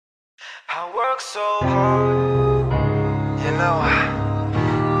I work so hard, you know,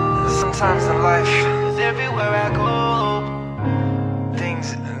 sometimes in life, 'cause everywhere I go,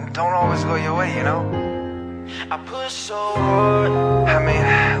 things don't always go your way, you know. I push so hard, I mean,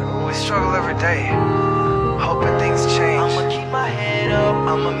 we struggle every day, hoping things change. I'ma keep my head up,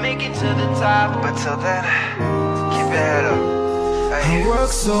 I'ma make it to the top, but till then, keep your head up. I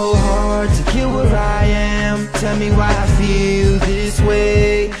work so hard to get where I am. Tell me why I feel this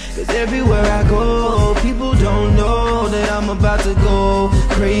way, 'cause everywhere I go, people don't know that I'm about to go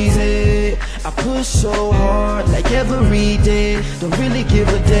crazy. I push so hard like every day, don't really give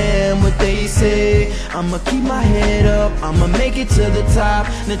a damn what they say. I'ma keep my head up, I'ma make it to the top.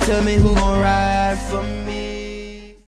 Now tell me who gon' ride for me.